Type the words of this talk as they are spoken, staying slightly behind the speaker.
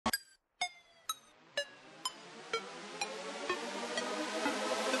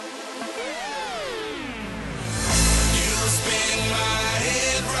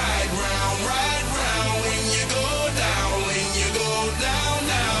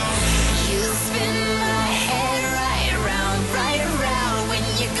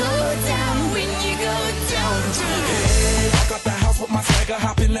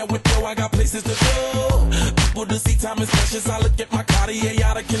I got places to go. People to see, time is precious. I look at my Cartier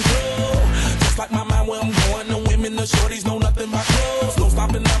out of control. Just like my mind where I'm going. The women, the shorties know nothing but clothes. No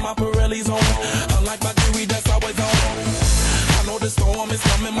stopping at my Pirelli's on. Unlike my jewelry that's always on. I know the storm is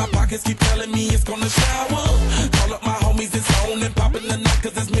coming. My pockets keep telling me it's gonna shower. Call up my homies, it's on and popping the night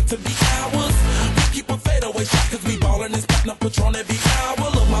 'cause it's meant to be ours. We keep a fadeaway shot 'cause we ballin' and spittin' up Patron every hour.